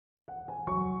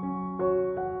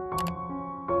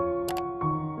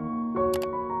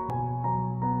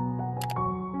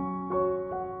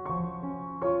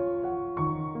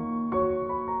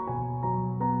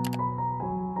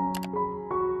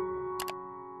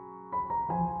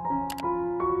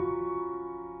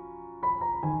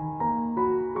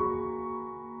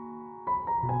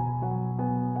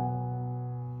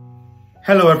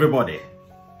Hello everybody,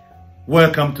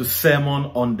 welcome to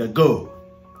Sermon on the Go.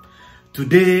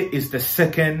 Today is the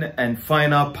second and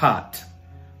final part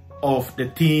of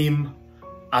the theme,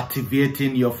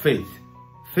 Activating Your Faith.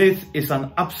 Faith is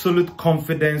an absolute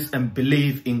confidence and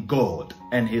belief in God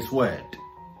and His Word.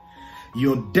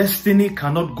 Your destiny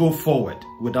cannot go forward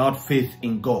without faith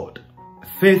in God.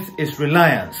 Faith is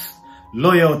reliance,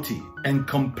 loyalty, and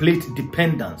complete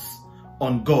dependence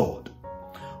on God.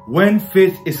 When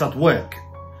faith is at work,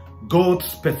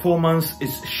 God's performance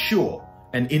is sure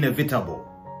and inevitable.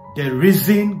 The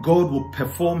reason God will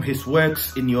perform His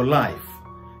works in your life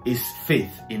is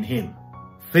faith in Him.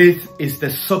 Faith is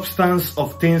the substance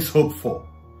of things hoped for,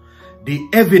 the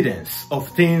evidence of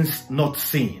things not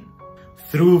seen.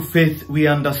 Through faith we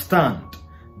understand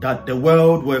that the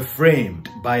world were framed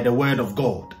by the word of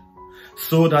God,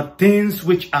 so that things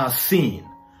which are seen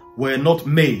were not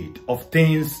made of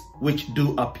things which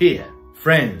do appear.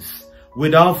 Friends,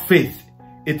 without faith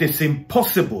it is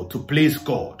impossible to please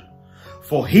God.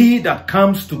 For he that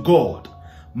comes to God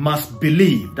must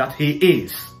believe that He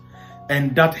is,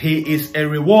 and that He is a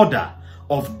rewarder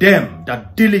of them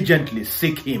that diligently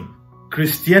seek Him.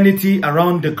 Christianity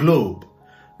around the globe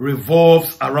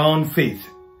revolves around faith.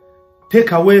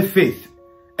 Take away faith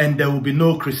and there will be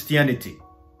no Christianity.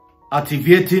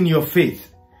 Activating your faith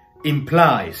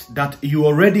implies that you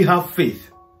already have faith.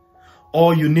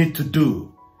 All you need to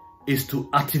do is to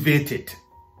activate it.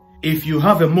 If you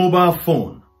have a mobile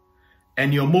phone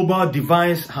and your mobile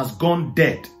device has gone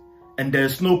dead and there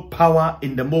is no power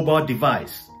in the mobile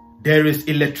device, there is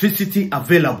electricity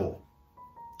available.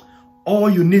 All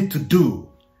you need to do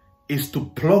is to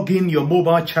plug in your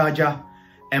mobile charger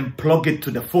and plug it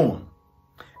to the phone.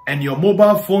 And your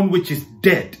mobile phone, which is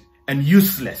dead and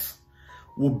useless,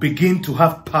 will begin to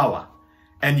have power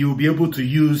and you'll be able to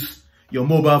use your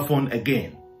mobile phone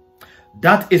again.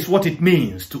 That is what it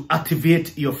means to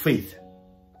activate your faith.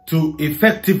 To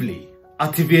effectively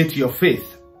activate your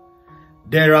faith,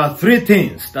 there are three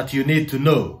things that you need to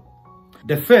know.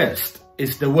 The first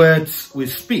is the words we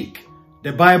speak.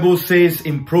 The Bible says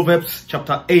in Proverbs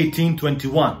chapter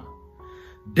 18:21,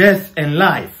 death and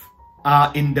life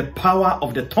are in the power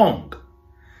of the tongue,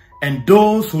 and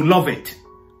those who love it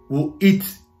will eat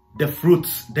the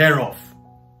fruits thereof.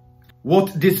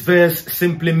 What this verse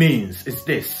simply means is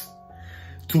this: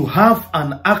 to have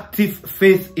an active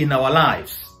faith in our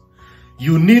lives,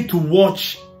 you need to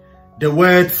watch the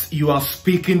words you are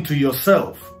speaking to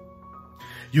yourself.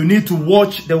 You need to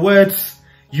watch the words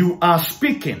you are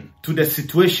speaking to the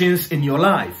situations in your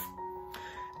life.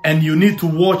 And you need to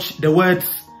watch the words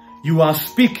you are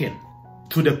speaking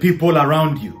to the people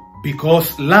around you.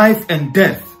 Because life and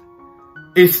death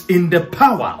is in the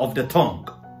power of the tongue.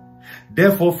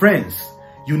 Therefore, friends,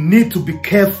 you need to be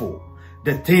careful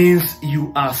the things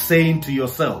you are saying to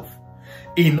yourself.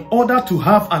 In order to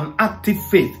have an active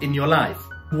faith in your life,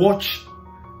 watch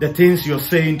the things you're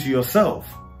saying to yourself,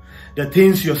 the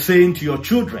things you're saying to your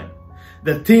children,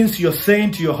 the things you're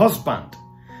saying to your husband,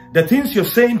 the things you're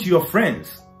saying to your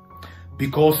friends.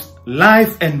 Because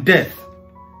life and death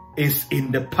is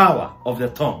in the power of the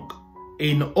tongue.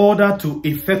 In order to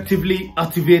effectively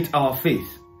activate our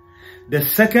faith, the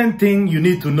second thing you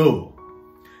need to know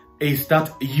is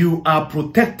that you are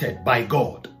protected by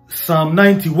God. Psalm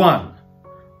 91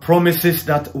 promises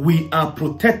that we are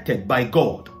protected by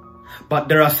God, but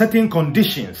there are certain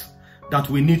conditions that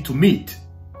we need to meet.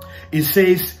 It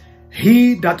says,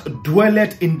 he that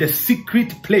dwelleth in the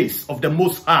secret place of the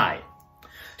Most High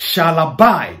shall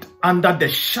abide under the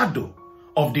shadow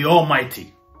of the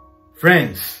Almighty.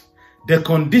 Friends, the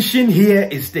condition here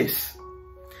is this: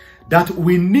 that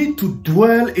we need to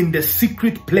dwell in the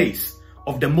secret place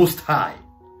of the Most High.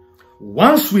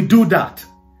 Once we do that,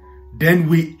 then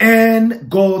we earn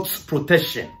God's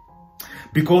protection.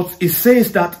 Because it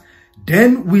says that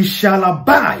then we shall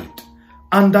abide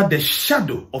under the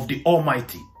shadow of the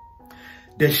Almighty.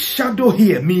 The shadow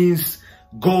here means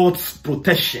God's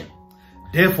protection.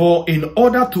 Therefore, in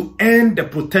order to earn the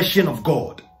protection of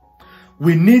God,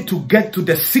 we need to get to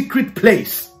the secret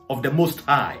place of the Most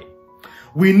High.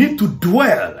 We need to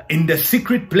dwell in the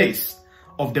secret place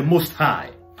of the Most High.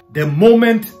 The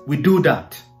moment we do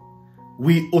that,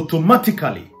 we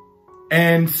automatically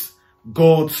earn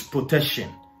God's protection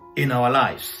in our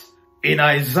lives. In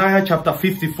Isaiah chapter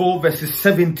 54 verses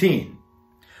 17,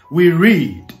 we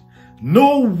read,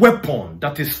 no weapon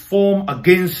that is formed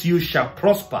against you shall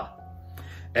prosper,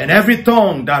 and every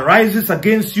tongue that rises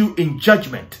against you in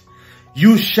judgment,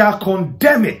 you shall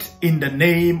condemn it in the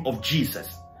name of Jesus.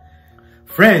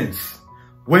 Friends,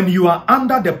 when you are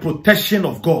under the protection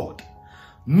of God,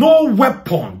 no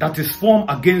weapon that is formed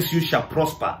against you shall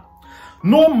prosper.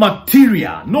 no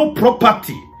material, no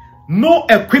property, no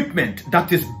equipment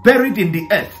that is buried in the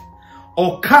earth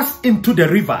or cast into the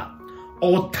river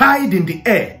or tied in the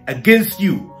air against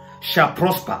you shall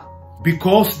prosper,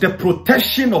 because the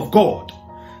protection of God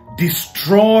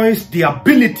destroys the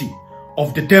ability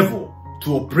of the devil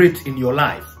to operate in your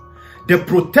life. The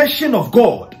protection of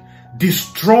God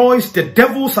destroys the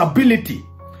devil's ability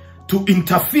to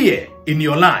interfere in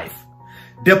your life.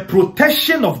 The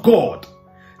protection of God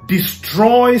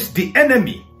destroys the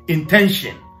enemy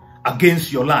intention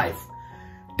against your life.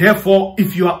 Therefore,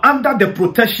 if you are under the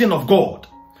protection of God,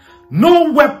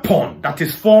 no weapon that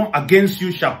is formed against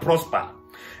you shall prosper.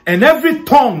 And every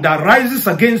tongue that rises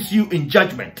against you in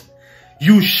judgment,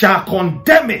 you shall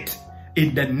condemn it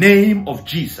in the name of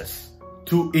Jesus.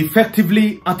 To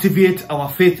effectively activate our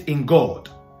faith in God,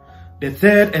 the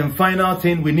third and final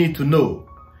thing we need to know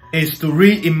is to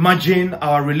reimagine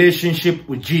our relationship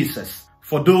with Jesus.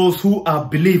 For those who are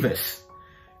believers,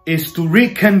 is to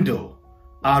rekindle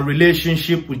our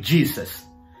relationship with Jesus,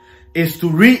 is to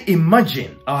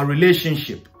reimagine our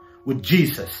relationship with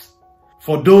Jesus.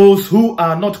 For those who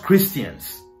are not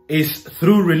Christians, is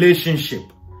through relationship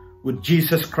with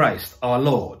Jesus Christ our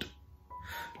Lord.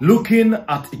 Looking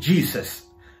at Jesus,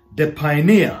 the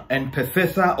pioneer and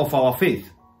perfecter of our faith,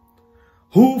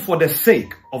 who for the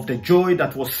sake of the joy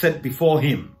that was set before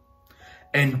him,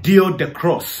 endured the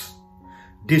cross,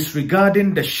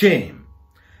 disregarding the shame,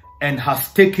 and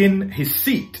has taken his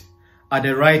seat at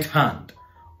the right hand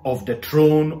of the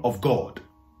throne of God.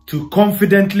 To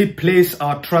confidently place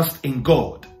our trust in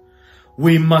God,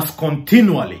 we must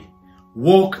continually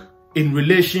walk in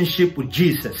relationship with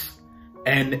Jesus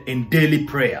and in daily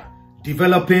prayer.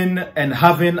 Developing and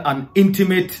having an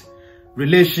intimate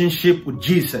relationship with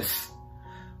Jesus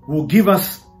will give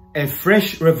us a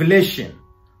fresh revelation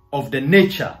of the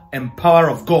nature and power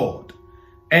of God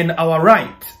and our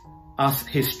right as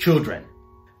his children.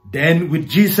 Then with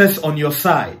Jesus on your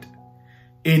side,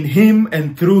 in him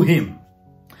and through him,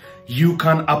 you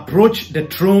can approach the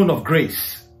throne of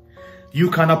grace. You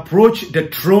can approach the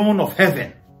throne of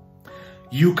heaven.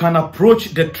 You can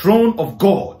approach the throne of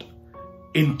God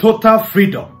in total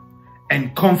freedom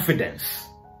and confidence.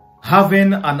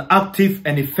 Having an active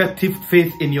and effective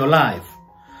faith in your life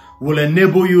will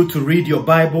enable you to read your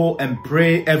Bible and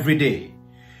pray every day.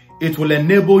 It will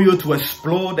enable you to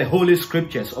explore the Holy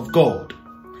Scriptures of God.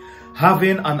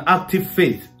 Having an active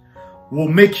faith will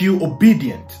make you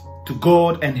obedient to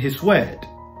God and his word.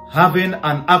 Having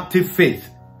an active faith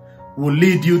will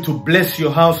lead you to bless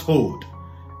your household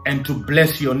and to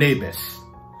bless your neighbors.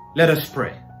 Let us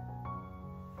pray.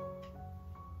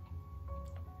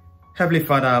 Heavenly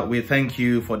Father, we thank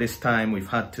you for this time we've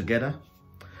had together.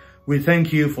 We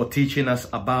thank you for teaching us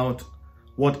about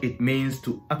what it means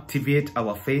to activate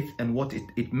our faith and what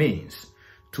it means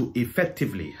to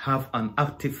effectively have an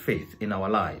active faith in our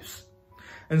lives.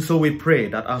 And so we pray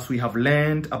that as we have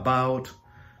learned about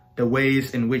the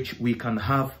ways in which we can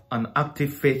have an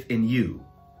active faith in you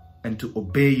and to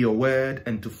obey your word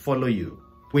and to follow you,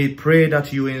 we pray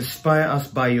that you inspire us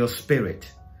by your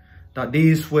Spirit, that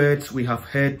these words we have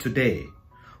heard today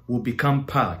will become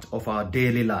part of our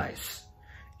daily lives.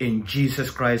 In Jesus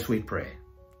Christ we pray.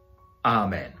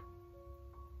 Amen.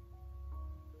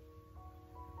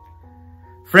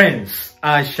 Friends,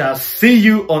 I shall see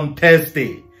you on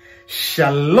Thursday.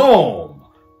 Shalom.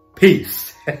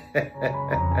 Peace.